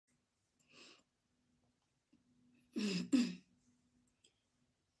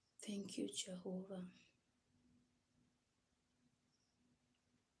Thank you, Jehovah.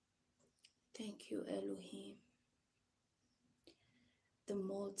 Thank you, Elohim, the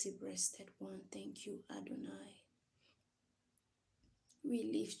multi-breasted one. Thank you, Adonai. We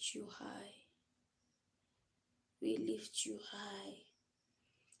lift you high. We lift you high.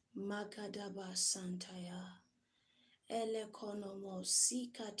 Magadaba Santaya. Elekonomo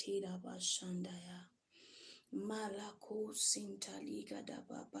Sikatida Bashandaya. Malako Sintaliga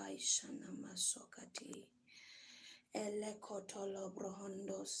Dababai Shana Masokati. Elekotolo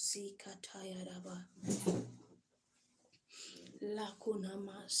Brohondo Sikataya Daba.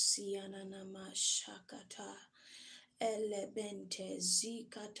 Lakunama Siananama Shakata. Elebente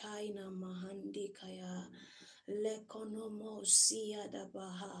Zikataina Mahandikaya. Lekonomo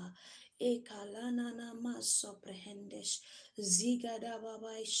Siadabaha. Ekalana maso prehendesh zigada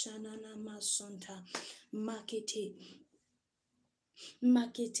babai shanana masonta makiti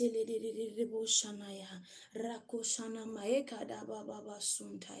lelelelebo shanaya rakoshana maeka da baba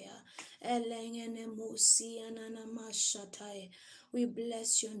suntaya elengene musiana mashatai. We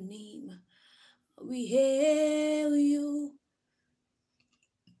bless your name. We hail you.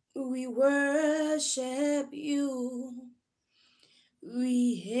 We worship you.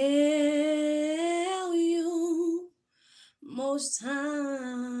 We hail you, Most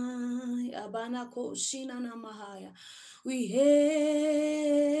High. Abanako Shinana Mahaya. We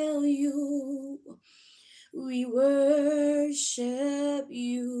hail you. We worship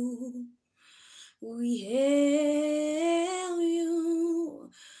you. We hail you,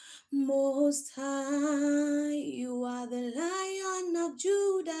 Most High. You are the Lion of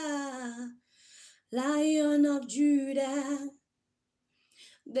Judah, Lion of Judah,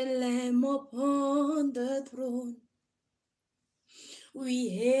 the Lamb upon the throne. We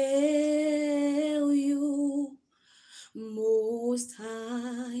hail you, Most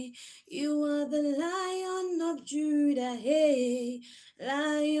High. You are the Lion of Judah, hey,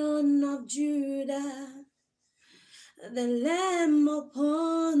 Lion of Judah, the Lamb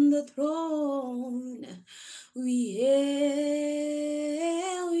upon the throne. We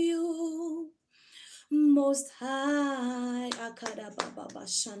hail you, Most High. Akadababa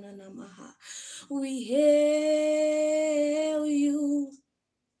Shananamaha. We hail you.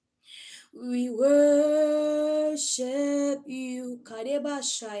 We worship you.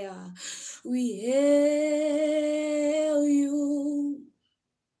 Kadebashaya. We hail you,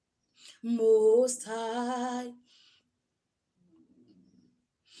 Most High.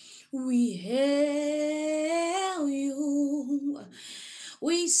 We hail you.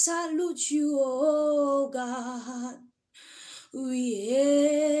 We salute you, oh God. We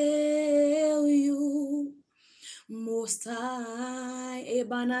hail you, Most High.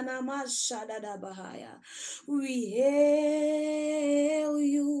 Ebanana mashadada bahaya. We hail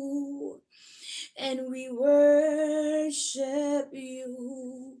you and we worship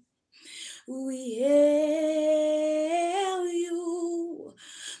you. We hail you,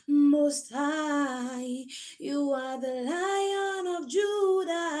 Most High. You are the Lion of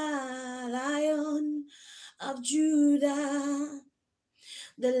Judah, Lion of Judah,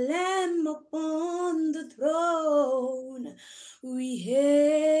 the Lamb upon the throne. We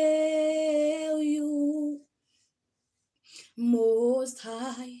hail you, Most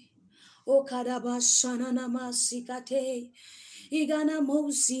High. O kadabashana namasikate. Igana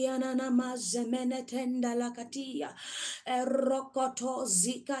mosiana namazemene tenda lakatia. Erokoto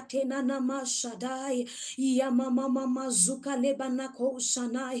zikatena namashadai. Yamama mazuka lebana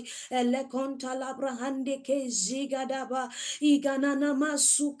koshanai. Elekonta labrahande ke zigadaba. Igana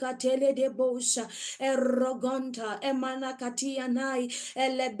namasuka tele de bosha. Erogonta emana katia nai.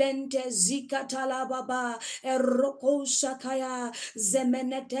 Elebente zikatalababa. Erokosha kaya.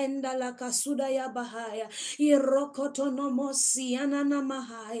 Zemene tenda la kasuda ya bahaya. Irokoto no mosiana na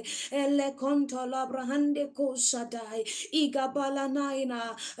mahai. Ele konto la brahande koshadai. Igabala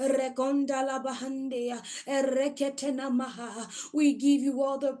naina. Rekonda la bahandia. Ereketena maha. We give you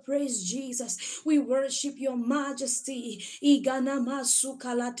all the praise, Jesus. We worship your majesty. Igana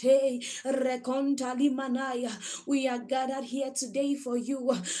masukalate. Rekonta limanaya. We are gathered here today for you.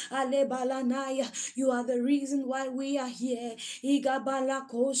 Alebalanaya. You are the reason why we are here. Igabala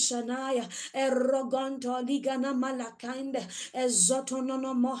koshanaya. Erogonto ligana malakande.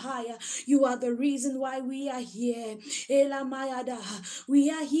 Ezotonono mohaya. You are the reason why we are here. Elamayada. We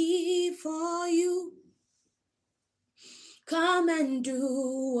are here for you. Come and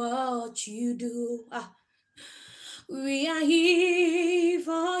do what you do. We are here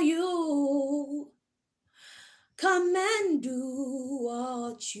for you. Come and do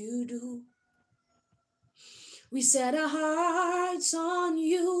what you do. We set our hearts on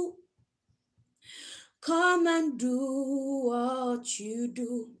you. Come and do what you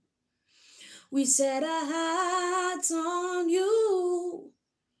do. We set our hearts on you.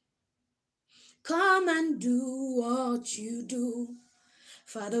 Come and do what you do.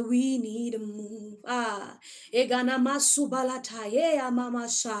 Father, we need a move. Egana masubalataye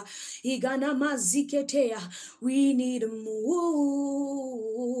amamasha. Igana maziketea. We need a move.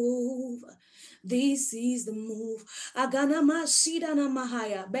 This is the move. Agana masidana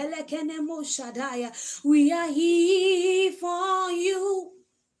mahaya. Belekene moshadaya. We are here for you.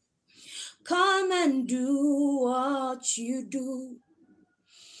 Come and do what you do.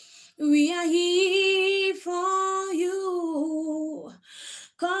 We are here for you.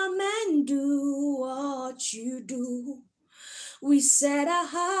 Come and do what you do. We set our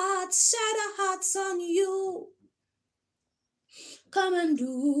hearts on you. Come and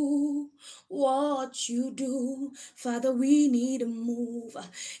do what you do. Father, we need a move.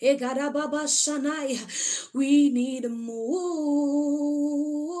 Egarababa Shanai, we need a move.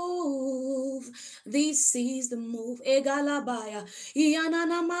 This is the move. Egalabaya,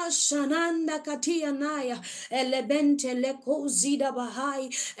 Iananama Shananda Katianaya, Elebente Leko Zida Bahai,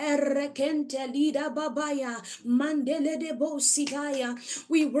 Erekente Lida Babaya, Mandele de Bosidaya.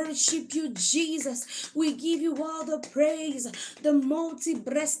 We worship you, Jesus. We give you all the praise, the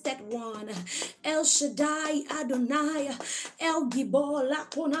multi-breasted one, El Shaddai Adonai, El Gibor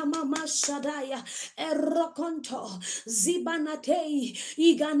Lakona Mama Shaddai, Erokonto Zibanate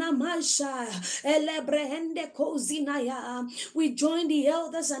Igana Masha Elebrehende Kozinaya. We join the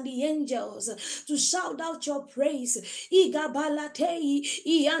elders and the angels to shout out your praise. Igabalatei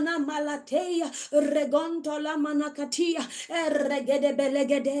Iana Malatea Regonto La Manakatia Regede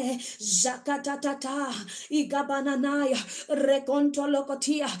Belegede Zakatatata Igabananaya Rekonto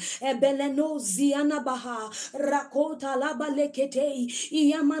Lokotia Ebeleno Ziana Baha Rakota Labalekete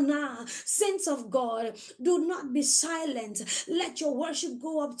Iyamana. Saints of God, do not be silent. Let your worship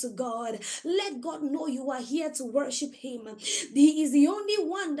go up to God. Let God know you are here to worship Him. He is the only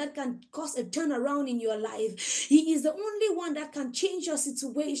one that can cause a turnaround in your life. He is the only one that can change your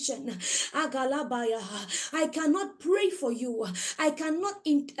situation. Agalabaya. I cannot pray for you. I cannot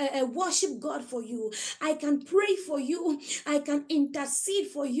worship God for you. I can pray for you. I can intercede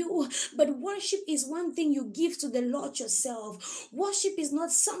for you. But worship is one thing you give to the Lord yourself. Worship is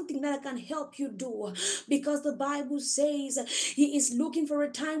not something that I can help you do, because the Bible says He is looking for a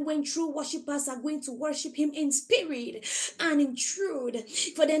time when true worshipers are going to worship Him in spirit and in truth.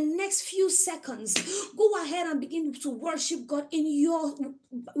 For the next few seconds, go ahead and begin to worship God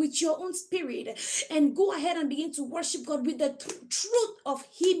with your own spirit, and go ahead and begin to worship God with the truth of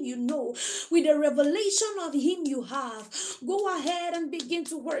Him you know, with the revelation of Him you have. Go ahead and begin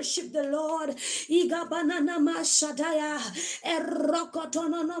to worship the Lord. Igabanana mashadaya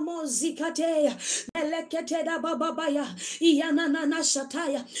erokotonono mozikate elekete da bababaya iyanana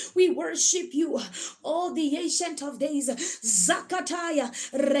shataya. We worship you, all the ancient of days. Zakataya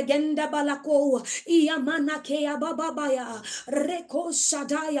regenda balako iyamanakea bababaya reko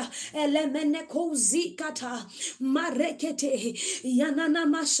shadaya elemeneko zikata marekete yanana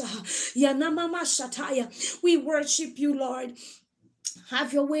masha yanama mashataya. We worship you, Lord.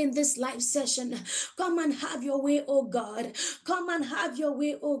 Have your way in this live session. Come and have your way, oh God. Come and have your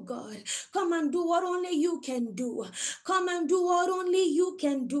way, oh God. Come and do what only you can do. Come and do what only you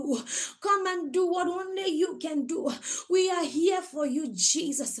can do. Come and do what only you can do. We are here for you,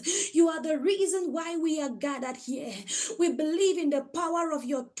 Jesus. You are the reason why we are gathered here. We believe in the power of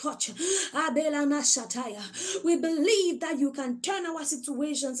your touch. Abelana Shataya. We believe that you can turn our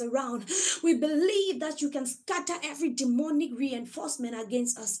situations around. We believe that you can scatter every demonic reinforcement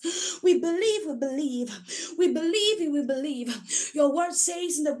against us. We believe. Your word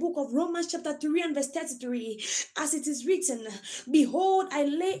says in the book of Romans chapter 3 and verse 33, as it is written, behold, I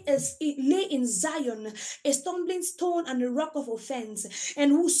lay in Zion a stumbling stone and a rock of offense,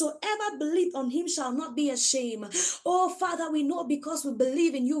 and whosoever believed on him shall not be ashamed. Oh Father, we know because we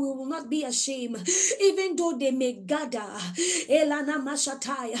believe in you, we will not be ashamed. Even though they may gather, Elana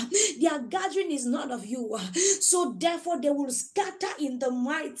Mashataya, their gathering is not of you. So therefore they will scatter in the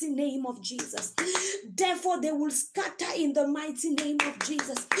mighty name of Jesus. Therefore they will scatter in the mighty name of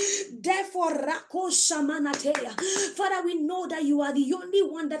Jesus. Therefore Rako Shamanatea, Father, we know that you are the only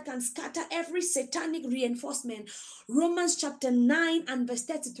one that can scatter every satanic reinforcement. Romans chapter 9 and verse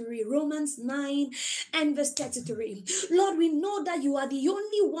 33. Romans 9 and verse 33. Lord, we know that you are the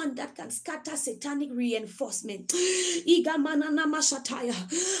only one that can scatter satanic reinforcement. Igamanana mashataya.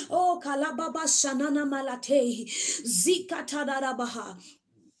 Oh kalababa shanana malate. Zikatadarabaha.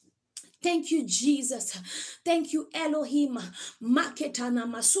 Thank you, Jesus. Thank you, Elohim. Maketana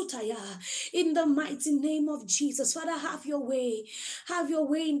Masutaya. In the mighty name of Jesus. Father, have your way. Have your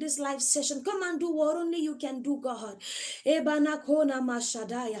way in this live session. Come and do what only you can do, God. Ebanakona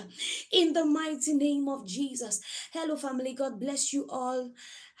Mashadaya. In the mighty name of Jesus. Hello, family. God bless you all.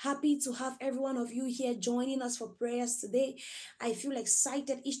 Happy to have every one of you here joining us for prayers today. I feel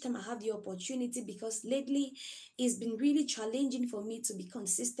excited each time I have the opportunity because lately it's been really challenging for me to be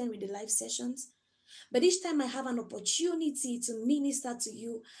consistent with the live sessions. But each time I have an opportunity to minister to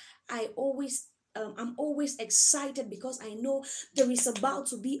you, I'm always excited because I know there is about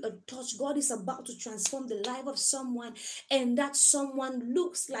to be a touch. God is about to transform the life of someone, and that someone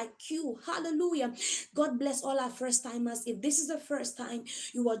looks like you. Hallelujah. God bless all our first timers. If this is the first time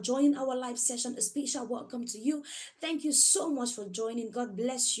you are joining our live session, a special welcome to you. Thank you so much for joining. God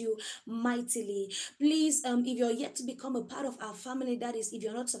bless you mightily. Please, if you're yet to become a part of our family, that is, if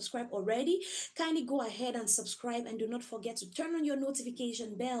you're not subscribed already, kindly go ahead and subscribe, and do not forget to turn on your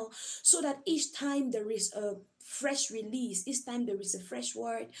notification bell so that each time there is a fresh release, each time there is a fresh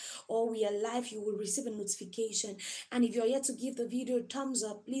word or we are live, you will receive a notification. And if you're yet to give the video a thumbs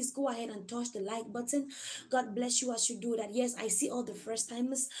up, please go ahead and touch the like button. God bless you as you do that. Yes, I see all the first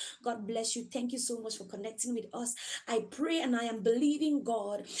timers. God bless you. Thank you so much for connecting with us. I pray and I am believing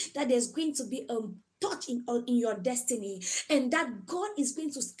God that there's going to be a touch in your destiny, and that God is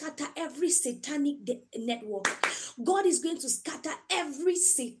going to scatter every satanic network. God is going to scatter every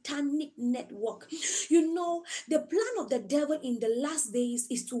satanic network. You know, the plan of the devil in the last days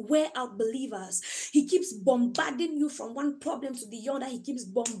is to wear out believers. He keeps bombarding you from one problem to the other. He keeps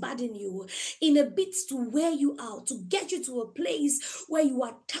bombarding you in a bit to wear you out, to get you to a place where you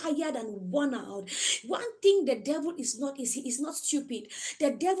are tired and worn out. One thing the devil is not is he is not stupid. The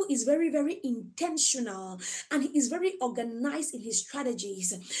devil is very, very intentional, and he is very organized in his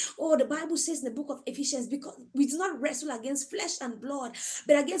strategies. Oh, the Bible says in the book of Ephesians, because we do not wrestle against flesh and blood,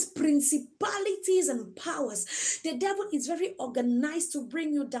 but against principalities and powers. The devil is very organized to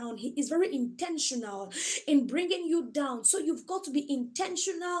bring you down. He is very intentional in bringing you down. So you've got to be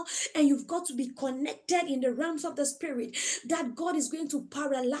intentional, and you've got to be connected in the realms of the spirit, that God is going to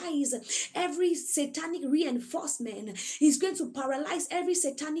paralyze every satanic reinforcement. He's going to paralyze every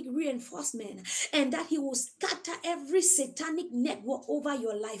satanic reinforcement, and that he will scatter every satanic network over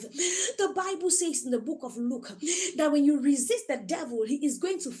your life. The Bible says in the book of Luke that when you resist the devil, he is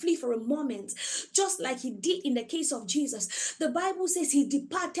going to flee for a moment, just like he did in the case of Jesus. The Bible says he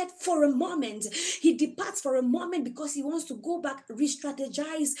departed for a moment. He departs for a moment because he wants to go back,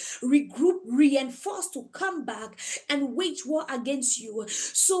 re-strategize, regroup, reinforce, to come back and wage war against you.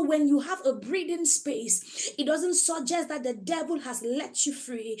 So when you have a breathing space, it doesn't suggest that the devil has let you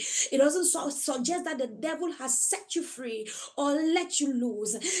free. It doesn't suggest that the devil has set you free or let you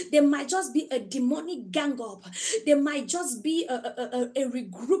loose. There might just be a demonic gang up. There might just be a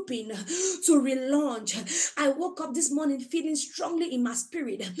regrouping to relaunch. I woke up this morning feeling strongly in my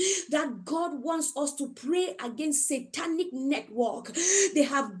spirit that God wants us to pray against satanic network. They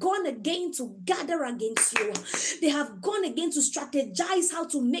have gone again to gather against you. They have gone again to strategize how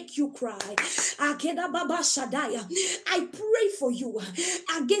to make you cry. I pray for you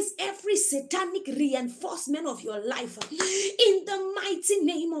against every satanic reinforcement of your life in the mighty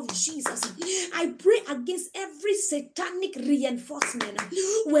name of Jesus. I pray against every satanic reinforcement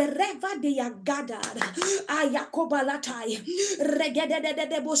wherever they are gathered.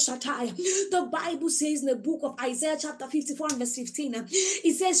 The Bible says in the book of Isaiah chapter 54 and verse 15,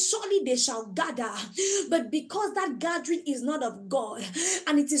 it says, surely they shall gather, but because that gathering is not of God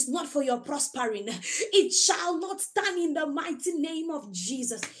and it is not for your prospering, it shall not stand in the mighty name of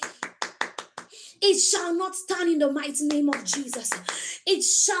Jesus. It shall not stand in the mighty name of Jesus. It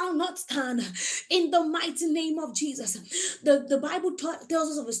shall not stand in the mighty name of Jesus. The Bible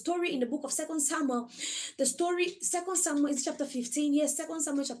tells us of a story in the book of 2 Samuel. The story, 2 Samuel is chapter 15. Yes, 2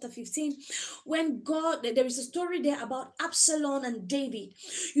 Samuel chapter 15. When there is a story there about Absalom and David.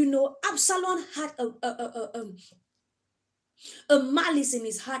 You know, Absalom had a malice in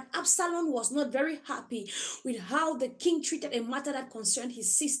his heart. Absalom was not very happy with how the king treated a matter that concerned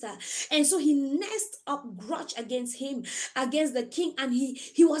his sister, and so he nursed up grudge against him, against the king, and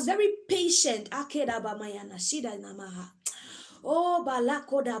he was very patient. Oh,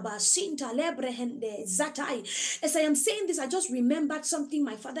 balakodaba sinta lebrehende zatai. As I am saying this, I just remembered something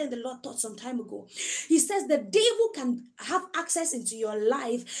my father in the Lord taught some time ago. He says the devil can have access into your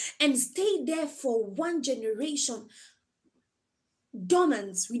life and stay there for one generation.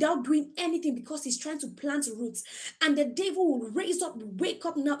 dormant without doing anything because he's trying to plant roots. And the devil will wake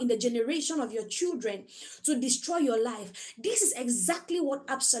up now in the generation of your children to destroy your life. This is exactly what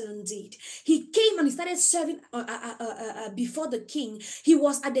Absalom did. He came and he started serving before the king. He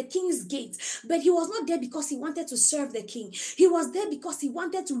was at the king's gate, but he was not there because he wanted to serve the king. He was there because he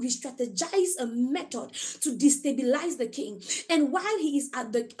wanted to re-strategize a method to destabilize the king. And while he is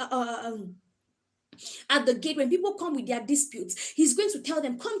at the gate, when people come with their disputes, he's going to tell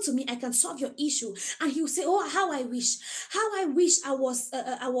them, come to me, I can solve your issue. And he will say, oh, how I wish I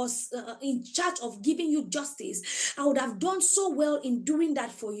was in charge of giving you justice. I would have done so well in doing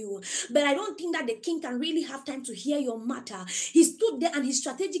that for you. But I don't think that the king can really have time to hear your matter. He stood there and he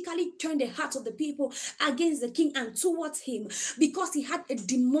strategically turned the hearts of the people against the king and towards him because he had a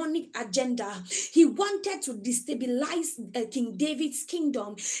demonic agenda. He wanted to destabilize King David's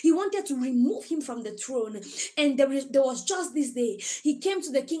kingdom. He wanted to remove him from the throne. And there was just this day, he came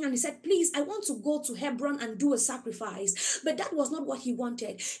to the king and he said, please, I want to go to Hebron and do a sacrifice. But that was not what he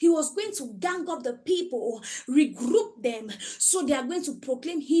wanted. He was going to gang up the people, regroup them, so they are going to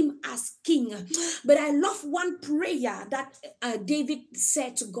proclaim him as king. But I love one prayer that David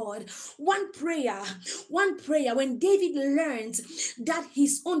said to God. One prayer when David learned that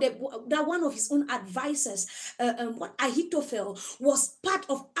that one of his own advisors, Ahithophel, was part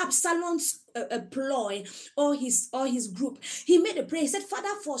of Absalom's a ploy or his group. He made a prayer. He said, Father,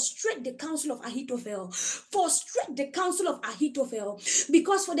 frustrate the counsel of Ahithophel. Frustrate the counsel of Ahithophel.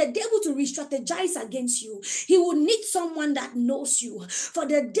 Because for the devil to re-strategize against you, he will need someone that knows you. For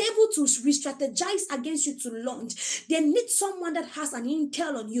the devil to re-strategize against you to launch, they need someone that has an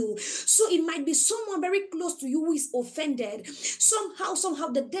intel on you. So it might be someone very close to you who is offended. Somehow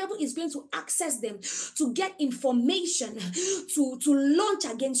the devil is going to access them to get information to launch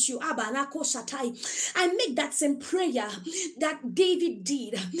against you. I make that same prayer that David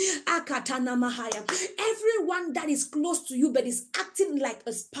did. Everyone that is close to you but is acting like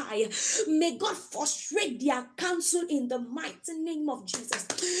a spy, may God frustrate their counsel in the mighty name of Jesus.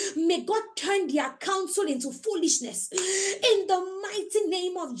 May God turn their counsel into foolishness in the mighty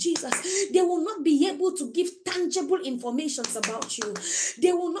name of Jesus. They will not be able to give tangible informations about you.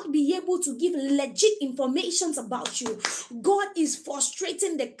 They will not be able to give legit informations about you. God is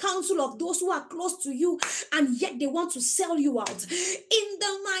frustrating the counsel of those who are close to you, and yet they want to sell you out. In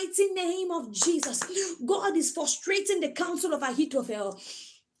the mighty name of Jesus, God is frustrating the counsel of Ahithophel.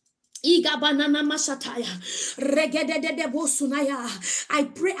 I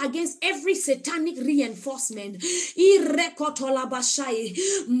pray against every satanic reinforcement.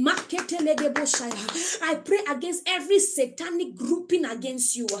 I pray against every satanic grouping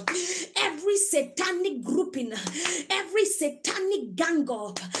against you. Every satanic grouping, every satanic gang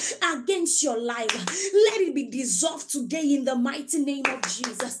up against your life. Let it be dissolved today in the mighty name of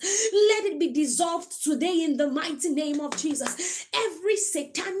Jesus. Let it be dissolved today in the mighty name of Jesus. Every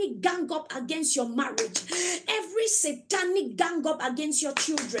satanic gang up against your marriage, every satanic gang up against your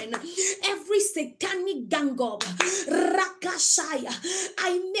children, every satanic gang up, Rakashaya,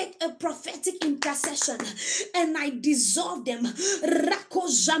 I make a prophetic intercession and I dissolve them. Rako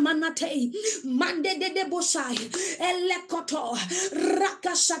Zamanate, Mande de Boshai, Elekoto,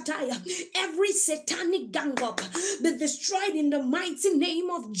 Rakashataya, every satanic gang up be destroyed in the mighty name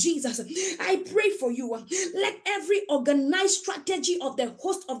of Jesus. I pray for you. Let every organized strategy of the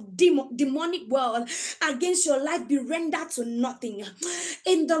host of demonic world against your life be rendered to nothing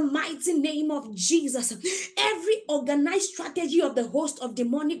in the mighty name of Jesus. Every organized strategy of the host of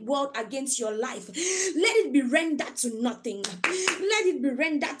demonic world against your life, let it be rendered to nothing. Let it be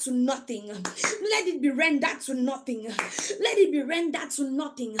rendered to nothing. Let it be rendered to nothing. Let it be rendered to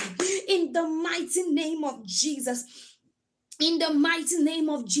nothing in the mighty name of Jesus. In the mighty name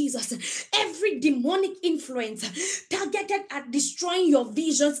of Jesus, every demonic influence targeted at destroying your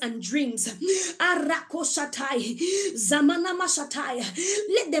visions and dreams, Arakoshatai, Zamanama-shatai,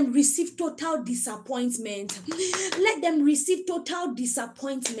 let them receive total disappointment. Let them receive total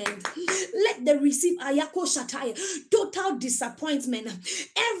disappointment. Let them receive Ayakoshatai, total disappointment.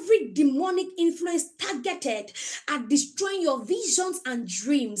 Every demonic influence targeted at destroying your visions and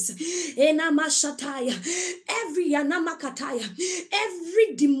dreams, Enamashatai, every Yanamakatai,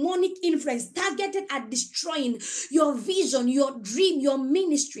 every demonic influence targeted at destroying your vision, your dream, your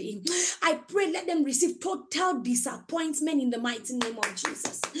ministry, I pray let them receive total disappointment in the mighty name of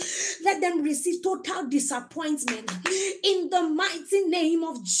Jesus. Let them receive total disappointment in the mighty name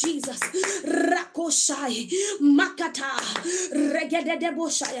of Jesus. Rakoshai, Makata,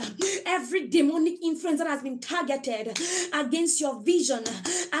 Regedeboshaya, every demonic influence that has been targeted against your vision,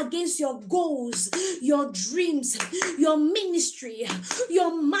 against your goals, your dreams, your ministry, ministry,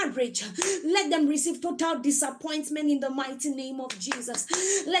 your marriage, let them receive total disappointment in the mighty name of Jesus.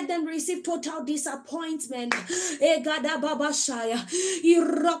 Let them receive total disappointment. Egada babashaya,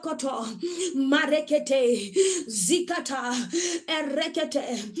 irokoto, marekete, zikata,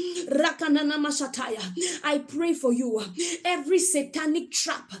 erekete, rakanana mashataya. I pray for you. Every satanic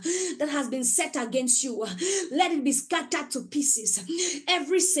trap that has been set against you, let it be scattered to pieces.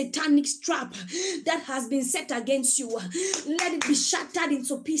 Every satanic trap that has been set against you, let it be shattered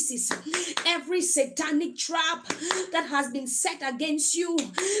into pieces. Every satanic trap that has been set against you,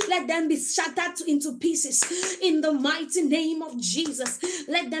 let them be shattered into pieces in the mighty name of Jesus.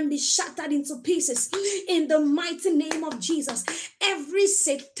 Let them be shattered into pieces in the mighty name of Jesus. Every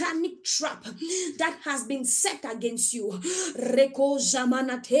satanic trap that has been set against you, Reko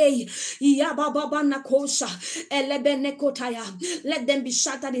Jamanate, Yababa Nakosha, Elebenekotaya, let them be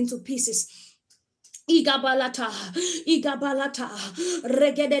shattered into pieces. Igabalata,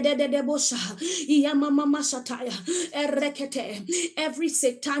 regedededebosha, Yamamamashataya, erekete. Every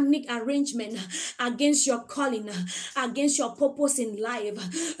satanic arrangement against your calling, against your purpose in life,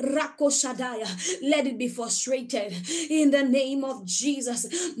 Rakoshadaya, let it be frustrated in the name of Jesus.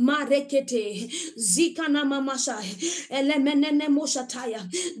 Marekete, Zikana Mamashai, Elemenene Moshataya,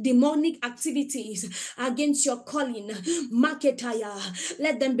 demonic activities against your calling, Maketaya,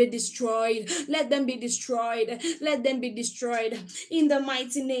 let them be destroyed. Let them be destroyed. Let them be destroyed in the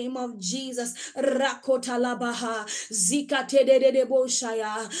mighty name of Jesus. Rakotalabaha,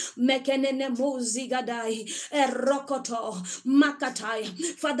 Zikatedeboshaya, Mekenene Mozigadai, Erokoto, Makatai.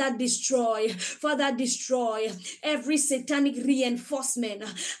 Father, destroy every satanic reinforcement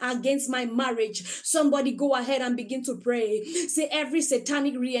against my marriage. Somebody go ahead and begin to pray. Say, every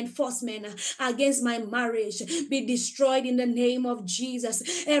satanic reinforcement against my marriage be destroyed in the name of Jesus.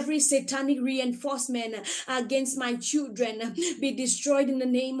 Every satanic reinforcement against my children be destroyed in the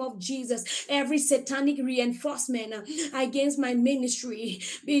name of Jesus. Every satanic reinforcement against my ministry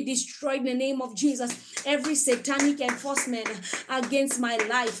be destroyed in the name of Jesus. Every satanic enforcement against my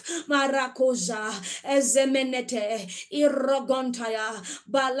life, Marakoja, Ezemenete, Irogontaya,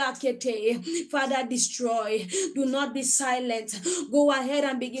 Balakete, Father, destroy. Do not be silent. Go ahead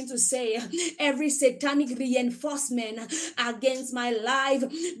and begin to say, every satanic reinforcement against my life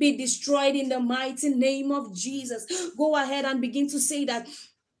be destroyed in the mighty name of Jesus. Go ahead and begin to say that.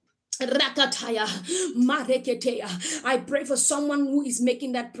 Rakataya, Mareketea. I pray for someone who is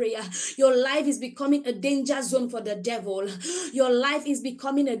making that prayer. Your life is becoming a danger zone for the devil. Your life is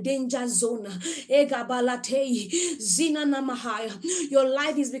becoming a danger zone. Egabalatei, Zinanamahaya. Your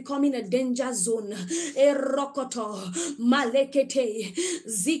life is becoming a danger zone. Erokoto, Malekete,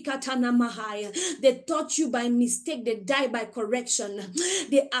 Zikatanamahaya. They taught you by mistake, they die by correction.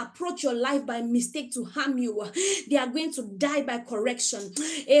 They approach your life by mistake to harm you. They are going to die by correction.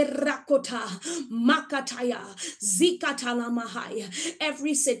 Rakota, Makataya, Zikatalamahai.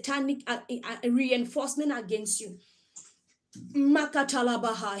 Every satanic reinforcement against you.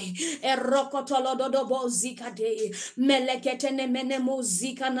 Makatalabahai, Erokotolodobo Zikade, Meleketene Menemo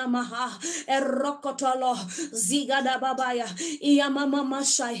Zikanamaha, Erokotolo, Zigada Babaya, Iamama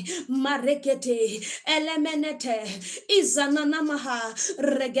Mashai, Marekete, Elemenete, Izananamaha,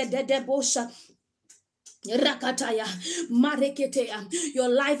 Regede Bosha. Rakataya, Mareketea. Your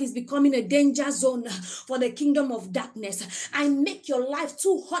life is becoming a danger zone for the kingdom of darkness. I make your life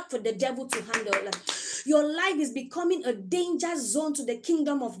too hot for the devil to handle. Your life is becoming a danger zone to the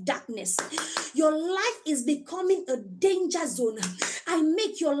kingdom of darkness. Your life is becoming a danger zone. I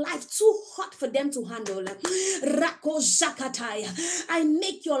make your life too hot for them to handle. Rako Zakataya. I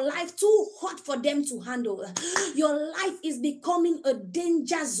make your life too hot for them to handle. Your life is becoming a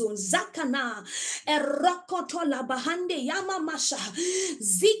danger zone. Zakana. Rokotola bahande yama masha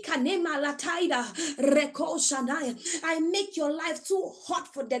zika nema lataida reko shanaya. I make your life too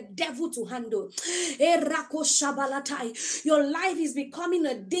hot for the devil to handle. Erako shabalatai. Your life is becoming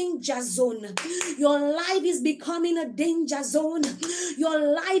a danger zone. Your life is becoming a danger zone.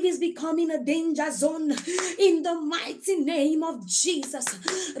 Your life is becoming a danger zone. In the mighty name of Jesus.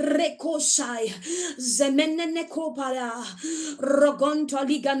 Reko shai zemenene kopala rogonto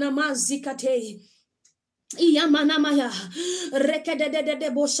liganama zikate. Iyamanamaya,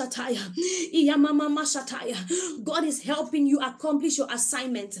 rekedededeboshataya, iyamamamashataya. God is helping you accomplish your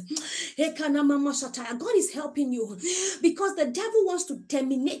assignment. Ekanamamashataya. God is helping you because the devil wants to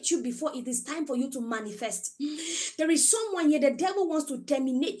terminate you before it is time for you to manifest. There is someone here, the devil wants to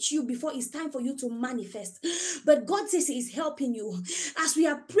terminate you before it's time for you to manifest. But God says He is helping you. As we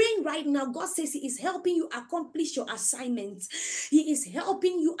are praying right now, God says He is helping you accomplish your assignment. He is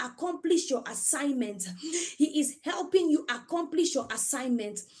helping you accomplish your assignment. He is helping you accomplish your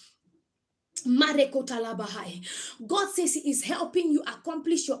assignment. God says he is helping you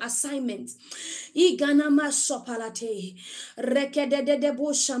accomplish your assignment.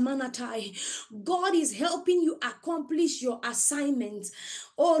 God is helping you accomplish your assignment.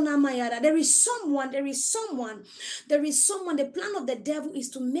 Oh, Namayada, there is someone. The plan of the devil is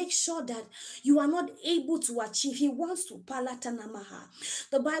to make sure that you are not able to achieve. He wants to palatanamaha.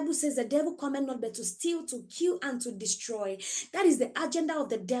 The Bible says the devil cometh not but to steal, to kill, and to destroy. That is the agenda of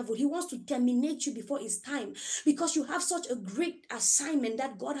the devil. He wants to terminate you before it's time, because you have such a great assignment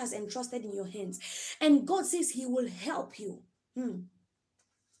that God has entrusted in your hands. And God says he will help you.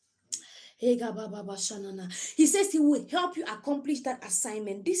 He says he will help you accomplish that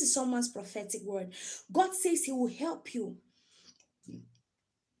assignment. This is someone's prophetic word. God says he will help you.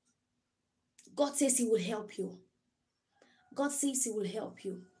 God says he will help you. God says he will help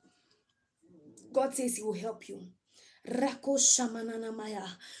you. God says he will help you. Rako shamanana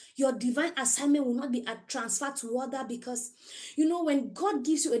maya. Your divine assignment will not be transferred to other, because you know, when God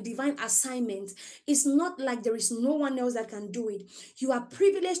gives you a divine assignment, it's not like there is no one else that can do it. You are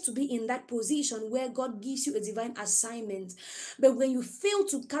privileged to be in that position where God gives you a divine assignment. But when you fail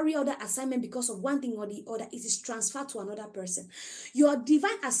to carry out that assignment because of one thing or the other, it is transferred to another person. Your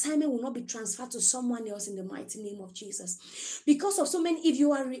divine assignment will not be transferred to someone else in the mighty name of Jesus. Because of so many, if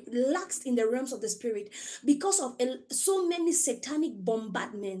you are relaxed in the realms of the spirit, because of so many satanic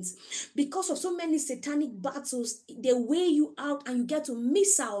bombardments, because of so many satanic battles, they weigh you out and you get to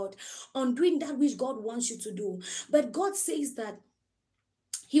miss out on doing that which God wants you to do. But God says that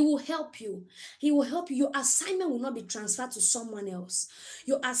he will help you. He will help you. Your assignment will not be transferred to someone else.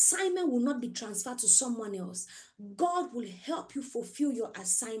 Your assignment will not be transferred to someone else. God will help you fulfill your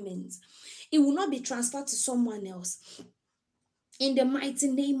assignment. It will not be transferred to someone else. In the mighty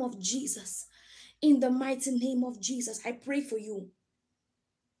name of Jesus. In the mighty name of Jesus, I pray for you.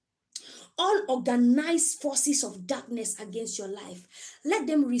 All organized forces of darkness against your life, let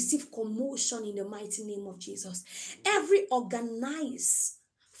them receive commotion in the mighty name of Jesus. Every organized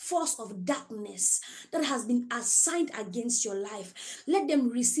force of darkness that has been assigned against your life, let them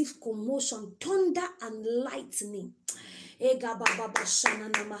receive commotion, thunder and lightning. Let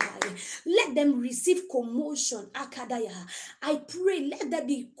them receive commotion. I pray, let there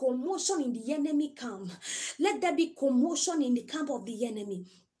be commotion in the enemy camp. Let there be commotion in the camp of the enemy.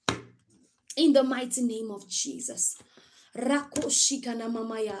 In the mighty name of Jesus. Rako shikana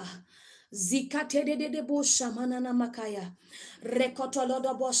mamaya. Zikatededebo shamanana makaya.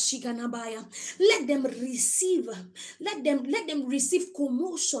 Rekotolodobo shikanabaya. Let them receive. Let them receive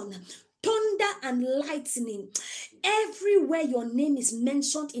commotion, thunder and lightning. Everywhere your name is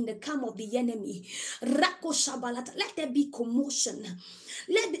mentioned in the camp of the enemy, Rako Shabalata, let there be commotion.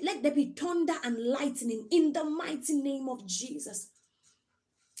 Let there be thunder and lightning in the mighty name of Jesus.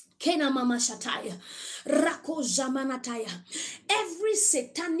 Kena mama shataya, Rako Jamanataya. Every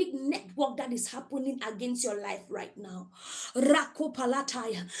satanic network that is happening against your life right now, Rako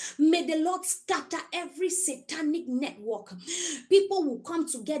Palataya. May the Lord scatter every satanic network. People will come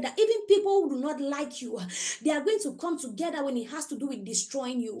together, even people who do not like you. They are going to come together when it has to do with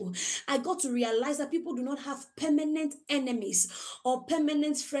destroying you. I got to realize that people do not have permanent enemies or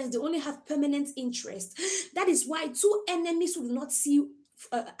permanent friends. They only have permanent interest. That is why two enemies will not see you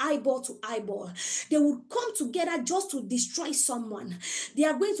eyeball to eyeball. They would come together just to destroy someone. They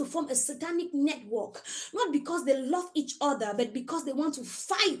are going to form a satanic network, not because they love each other, but because they want to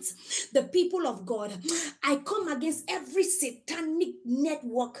fight the people of God. I come against every satanic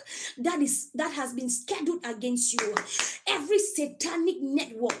network that has been scheduled against you. Every satanic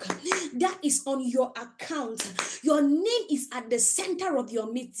network that is on your account. Your name is at the center of your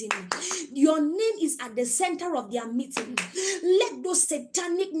meeting. Your name is at the center of their meeting. Let those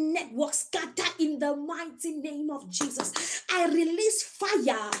satanic networks scatter in the mighty name of Jesus. I release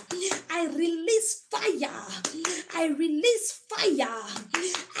fire. I release fire. I release fire.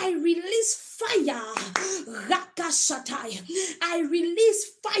 I release fire. Rakashatai. I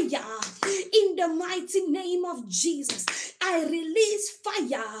release fire in the mighty name of Jesus. I release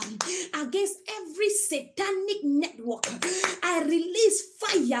fire against every satanic network. I release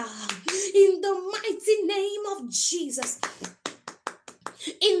fire in the mighty name of Jesus.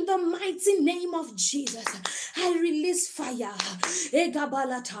 In the mighty name of Jesus, I release fire.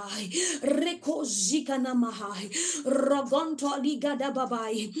 Egabalatai. Reko zikanamahai. Rogonto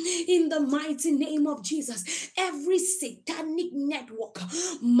ligadababai. In the mighty name of Jesus, every satanic network,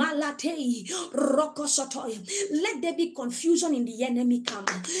 Malatei, Rokosotoy, let there be confusion in the enemy camp.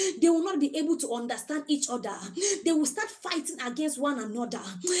 They will not be able to understand each other. They will start fighting against one another.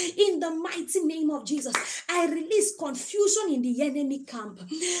 In the mighty name of Jesus, I release confusion in the enemy camp.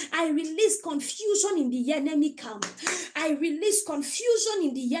 I release confusion in the enemy camp. I release confusion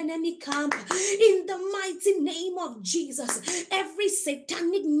in the enemy camp. In the mighty name of Jesus, every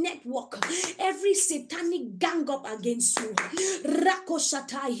satanic network, every satanic gang up against you,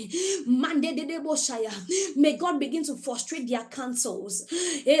 Rakoshatai, Mandedeboshaya, may God begin to frustrate their counsels.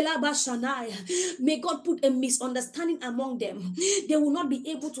 Elabashanai, may God put a misunderstanding among them. They will not be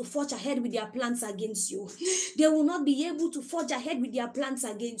able to forge ahead with their plans against you. They will not be able to forge ahead with their plans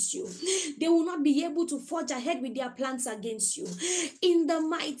against you. They will not be able to forge ahead with their plans against you. In the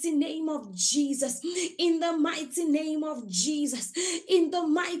mighty name of Jesus, in the mighty name of Jesus, in the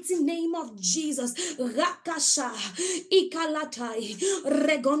mighty name of Jesus, Rakasha, Ikalatai,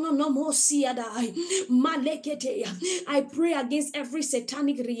 Regononomosiadai, Malekete. I pray against every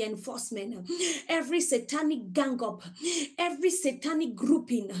satanic reinforcement, every satanic gang up, every satanic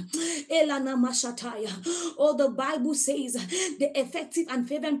grouping. Elana Mashataya. Oh, the Bible says the effective and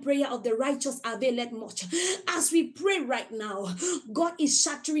fervent prayer of the righteous availeth much. As we pray right now, God is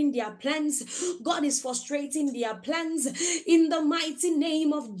shattering their plans. God is frustrating their plans. In the mighty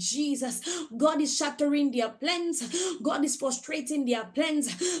name of Jesus, God is shattering their plans. God is frustrating their plans.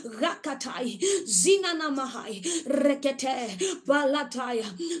 Rakatai, Zinanamahai, Rekete, Balataya,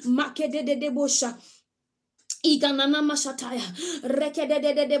 Makededebosha. Iganana mashataya,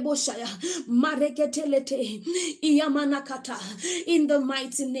 rekedede boshaya, mareketelete, iyamanakata, in the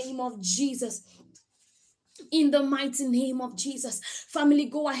mighty name of Jesus. In the mighty name of Jesus. Family,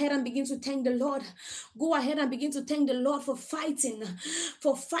 go ahead and begin to thank the Lord. Go ahead and begin to thank the Lord for fighting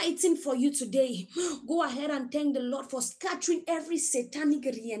for you today. Go ahead and thank the Lord for scattering every satanic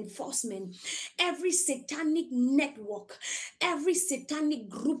reinforcement, every satanic network, every satanic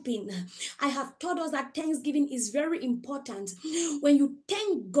grouping. I have taught us that Thanksgiving is very important. When you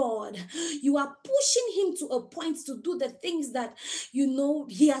thank God, you are pushing him to a point to do the things that you know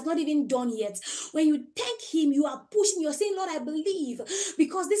he has not even done yet. When you thank him, you are pushing, you're saying, Lord, I believe,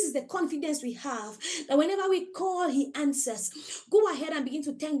 because this is the confidence we have, that whenever we call, he answers. Go ahead and begin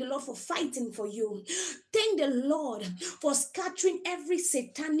to thank the Lord for fighting for you. Thank the Lord for scattering every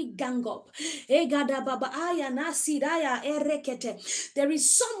satanic gang up. There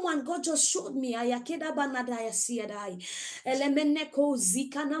is someone God just showed me.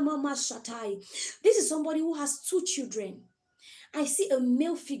 This is somebody who has 2 children. I see a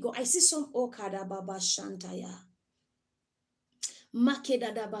male figure. I see some Okada Baba Shantaya.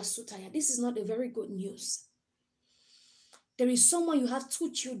 Makeda Daba Sutaya. This is not a very good news. There is someone, you have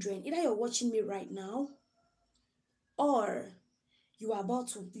 2 children. Either you're watching me right now, or you are going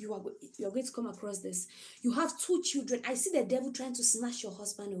to come across this. You have 2 children. I see the devil trying to snatch your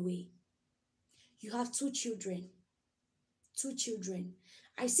husband away. You have 2 children. 2 children.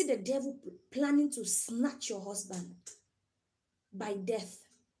 I see the devil planning to snatch your husband by death.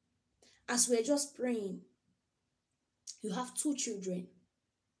 As we're just praying, you have 2 children.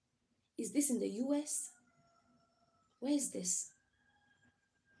 Is this in the US? Where is this?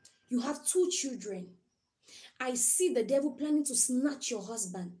 You have 2 children. I see the devil planning to snatch your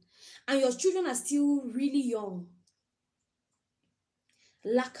husband, and your children are still really young.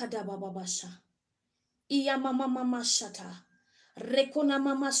 Lakada bababasha. Iya mama mama shata. Rekona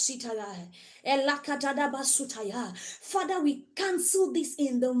mama sitaya. Elakatada basutaya. Father, we cancel this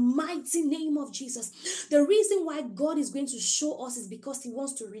in the mighty name of Jesus. The reason why God is going to show us is because he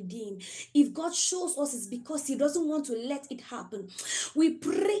wants to redeem. If God shows us, it's because he doesn't want to let it happen. We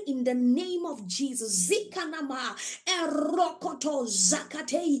pray in the name of Jesus. Zikanama erokoto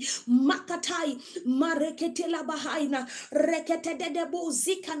zakatei makatai mareketela bahaina reketedebo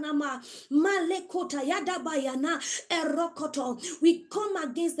zikanama malekota yadabayana erokoto. We come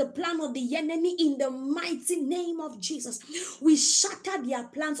against the plan of the enemy in the mighty name of Jesus. We shatter their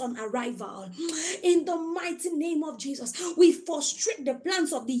plans on arrival. In the mighty name of Jesus, we frustrate the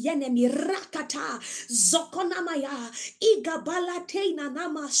plans of the enemy. Rakata, Zokonamaya, Igabalateina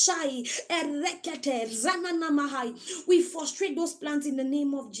Namashai, Erekete, Zananamahai. We frustrate those plans in the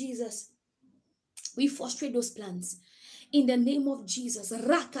name of Jesus. We frustrate those plans in the name of Jesus.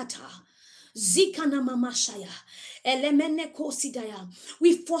 Rakata. Zikana mamashaya. Elemene kosidaya.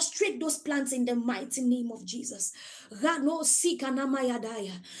 We frustrate those plans in the mighty name of Jesus. Rano sikana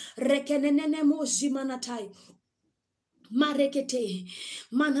mayadaya. Rekenenene mo zimanatai. Marekete.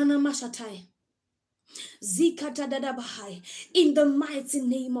 Manana mashatai. Zikata dadabahai. In the mighty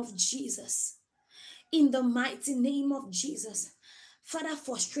name of Jesus. In the mighty name of Jesus. Father,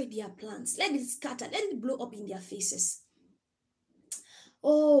 frustrate their plans. Let it scatter. Let it blow up in their faces.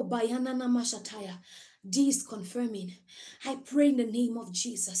 Oh, Bayanana Mashataya. This confirming. I pray in the name of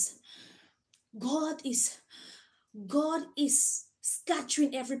Jesus. God is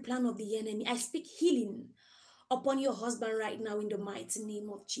scattering every plan of the enemy. I speak healing upon your husband right now in the mighty name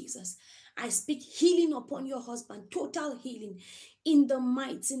of Jesus. I speak healing upon your husband, total healing in the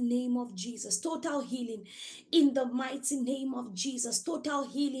mighty name of Jesus. Total healing in the mighty name of Jesus. Total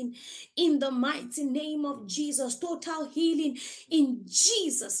healing in the mighty name of Jesus. Total healing in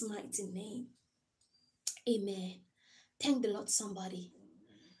Jesus' mighty name. Amen. Thank the Lord, somebody.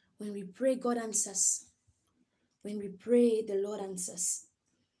 When we pray, God answers. When we pray, the Lord answers.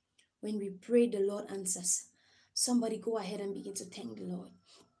 When we pray, the Lord answers. Somebody go ahead and begin to thank the Lord.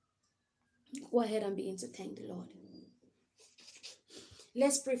 Go ahead and begin to thank the Lord.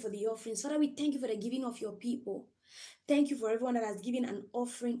 Let's pray for the offerings. Father, we thank you for the giving of your people. Thank you for everyone that has given an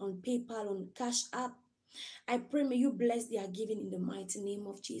offering on PayPal, on Cash App. I pray, may you bless their giving in the mighty name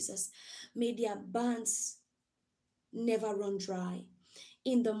of Jesus. May their barns never run dry.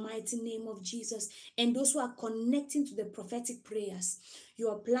 In the mighty name of Jesus. And those who are connecting to the prophetic prayers, you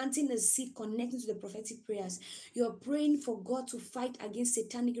are planting a seed connecting to the prophetic prayers. You are praying for God to fight against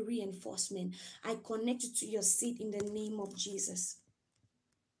satanic reinforcement. I connect you to your seed in the name of Jesus.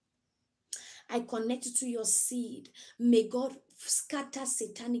 I connect you to your seed. May God scatter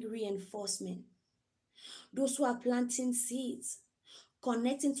satanic reinforcement. Those who are planting seeds,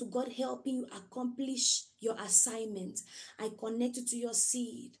 connecting to God, helping you accomplish your assignment. I connect you to your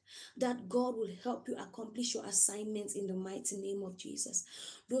seed, that God will help you accomplish your assignments in the mighty name of Jesus.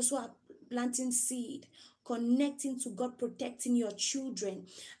 Those who are planting seed, connecting to God, protecting your children,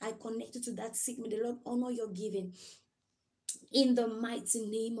 I connect you to that seed. May the Lord honor your giving in the mighty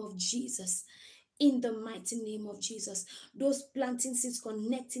name of Jesus. In the mighty name of Jesus. Those planting seeds,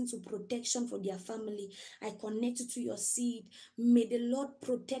 connecting to protection for their family, I connect you to your seed. May the Lord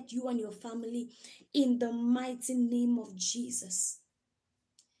protect you and your family in the mighty name of Jesus.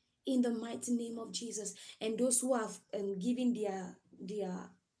 In the mighty name of Jesus. And those who have given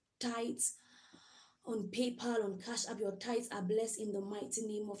their tithes on PayPal, on Cash App, your tithes are blessed in the mighty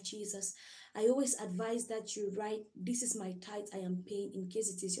name of Jesus. I always advise that you write, this is my tithe I am paying, in case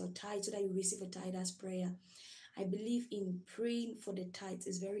it is your tithe, so that you receive a tithe as prayer. I believe in praying for the tithe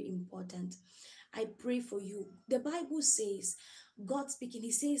is very important. I pray for you. The Bible says, God speaking,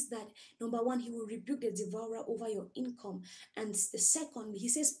 he says that, number one, he will rebuke the devourer over your income. And the second, he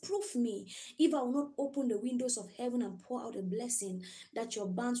says, prove me if I will not open the windows of heaven and pour out a blessing that your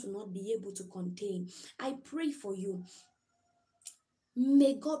barns will not be able to contain. I pray for you.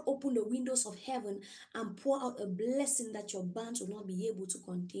 May God open the windows of heaven and pour out a blessing that your barns will not be able to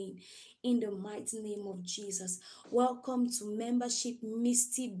contain. In the mighty name of Jesus. Welcome to membership,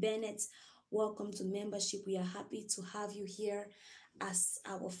 Misty Bennett. Welcome to membership. We are happy to have you here as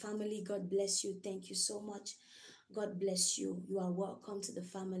our family. God bless you. Thank you so much. God bless you. You are welcome to the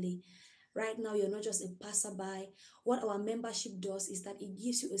family. Right now, you're not just a passerby. What our membership does is that it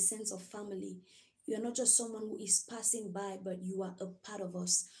gives you a sense of family. You are not just someone who is passing by, but you are a part of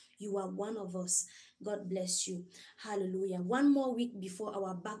us. You are one of us. God bless you. Hallelujah. One more week before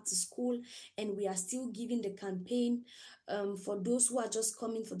our back to school, and we are still giving the campaign for those who are just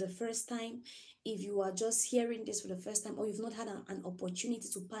coming for the first time. If you are just hearing this for the first time, or you've not had an opportunity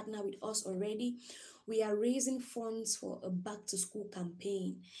to partner with us already, we are raising funds for a back to school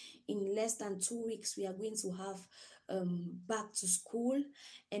campaign. In less than 2 weeks, we are going to have back to school,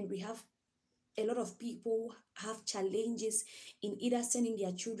 and we have a lot of people have challenges in either sending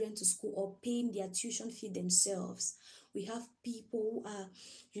their children to school or paying their tuition fee themselves. We have people who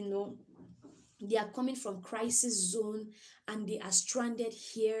are, they are coming from crisis zone and they are stranded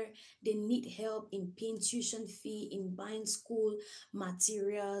here. They need help in paying tuition fee, in buying school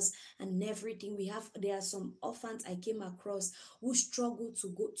materials and everything. There are some orphans I came across who struggle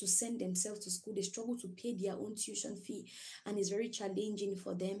to send themselves to school. They struggle to pay their own tuition fee, and it's very challenging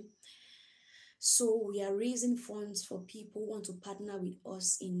for them. So we are raising funds for people who want to partner with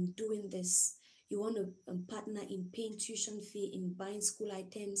us in doing this. You want to partner in paying tuition fee, in buying school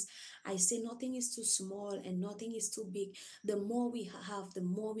items. I say nothing is too small and nothing is too big. The more we have, the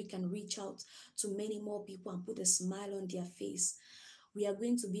more we can reach out to many more people and put a smile on their face. We are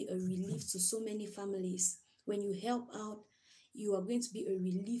going to be a relief to so many families. When you help out, you are going to be a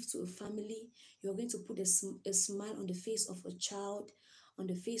relief to a family. You are going to put a smile on the face of a child, on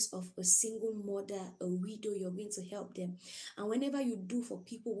the face of a single mother, a widow. You're going to help them. And whenever you do for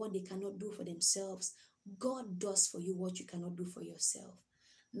people what they cannot do for themselves, God does for you what you cannot do for yourself.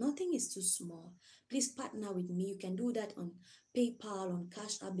 Nothing is too small. Please partner with me. You can do that on PayPal, on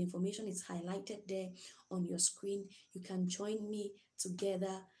Cash App. The information is highlighted there on your screen. You can join me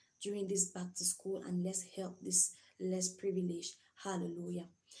together during this back to school, and let's help this less privileged. Hallelujah.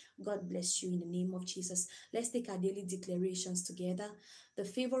 God bless you in the name of Jesus. Let's take our daily declarations together. The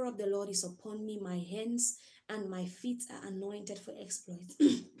favor of the Lord is upon me. My hands and my feet are anointed for exploits.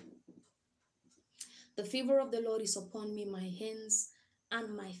 The favor of the Lord is upon me. My hands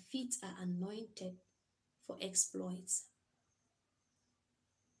and my feet are anointed for exploits.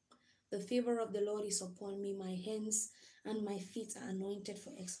 The favor of the Lord is upon me. My hands and my feet are anointed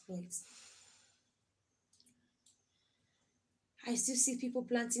for exploits. I still see people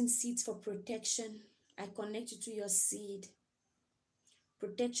planting seeds for protection. I connect you to your seed.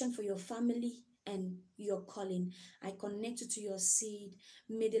 Protection for your family and your calling. I connect you to your seed.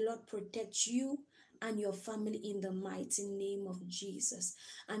 May the Lord protect you and your family in the mighty name of Jesus.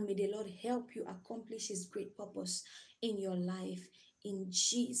 And may the Lord help you accomplish his great purpose in your life in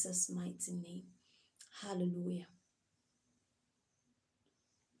Jesus' mighty name. Hallelujah.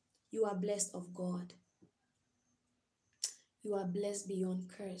 You are blessed of God. You are blessed beyond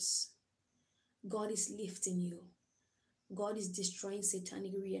curse. God is lifting you. God is destroying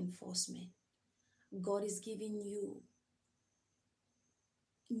satanic reinforcement. God is giving you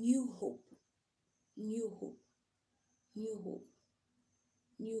new hope, new hope, new hope,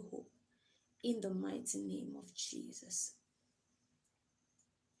 new hope in the mighty name of Jesus.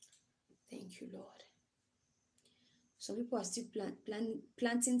 Thank you, Lord. Some people are still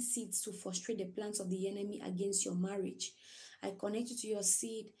planting seeds to frustrate the plans of the enemy against your marriage. I connect you to your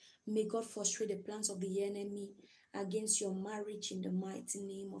seed. May God frustrate the plans of the enemy against your marriage in the mighty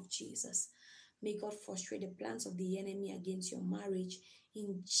name of Jesus. May God frustrate the plans of the enemy against your marriage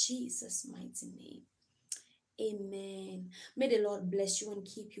in Jesus' mighty name. Amen. May the Lord bless you and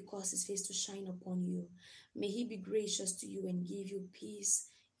keep you, cause his face to shine upon you. May he be gracious to you and give you peace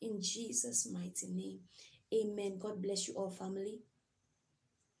in Jesus' mighty name. Amen. God bless you all, family.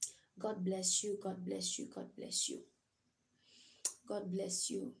 God bless you. God bless you. God bless you. God bless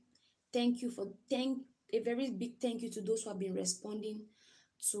you. Thank you a very big thank you to those who have been responding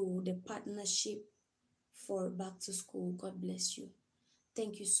to the partnership for back to school. God bless you.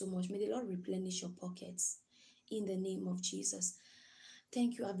 Thank you so much. May the Lord replenish your pockets in the name of Jesus.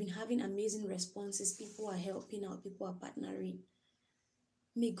 Thank you. I've been having amazing responses. People are helping out. People are partnering.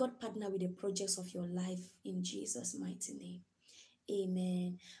 May God partner with the projects of your life in Jesus' mighty name.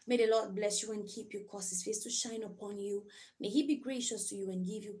 Amen. May the Lord bless you and keep you, cause his face to shine upon you. May he be gracious to you and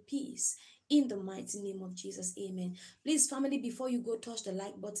give you peace in the mighty name of Jesus. Amen. Please, family, before you go, touch the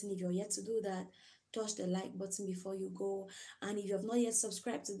like button. If you're yet to do that, touch the like button before you go. And if you have not yet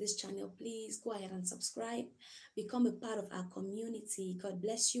subscribed to this channel, please go ahead and subscribe. Become a part of our community. God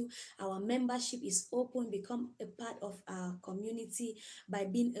bless you. Our membership is open. Become a part of our community by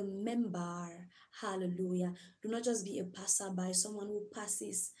being a member. Hallelujah. Do not just be a passerby, someone who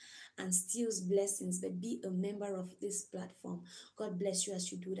passes and steals blessings, but be a member of this platform. God bless you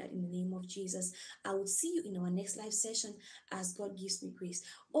as you do that in the name of Jesus. I will see you in our next live session as God gives me grace.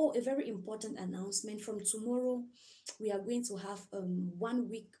 Oh, a very important announcement. From tomorrow, we are going to have 1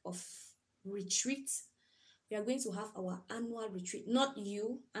 week of retreat. We are going to have our annual retreat. Not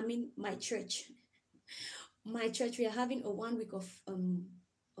you, I mean my church. My church, we are having a 1 week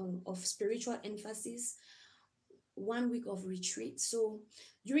of spiritual emphasis, 1 week of retreat. So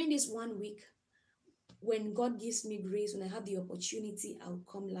during this 1 week, when God gives me grace, when I have the opportunity, I'll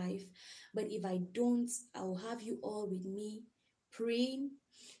come live. But if I don't, I'll have you all with me praying.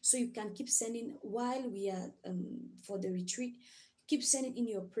 So you can keep sending while we are for the retreat. Keep sending in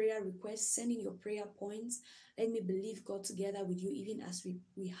your prayer requests, sending your prayer points. Let me believe God together with you, even as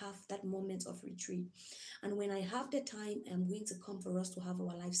we have that moment of retreat. And when I have the time, I'm going to come for us to have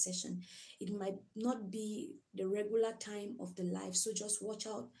our live session. It might not be the regular time of the live, so just watch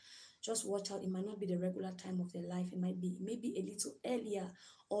out. Just watch out. It might not be the regular time of the live. It might be maybe a little earlier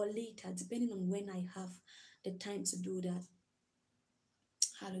or later, depending on when I have the time to do that.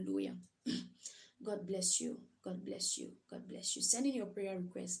 Hallelujah. God bless you. God bless you. God bless you. Send in your prayer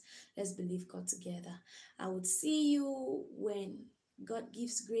requests. Let's believe God together. I would see you when God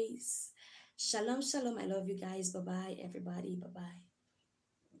gives grace. Shalom, shalom. I love you guys. Bye-bye, everybody. Bye-bye.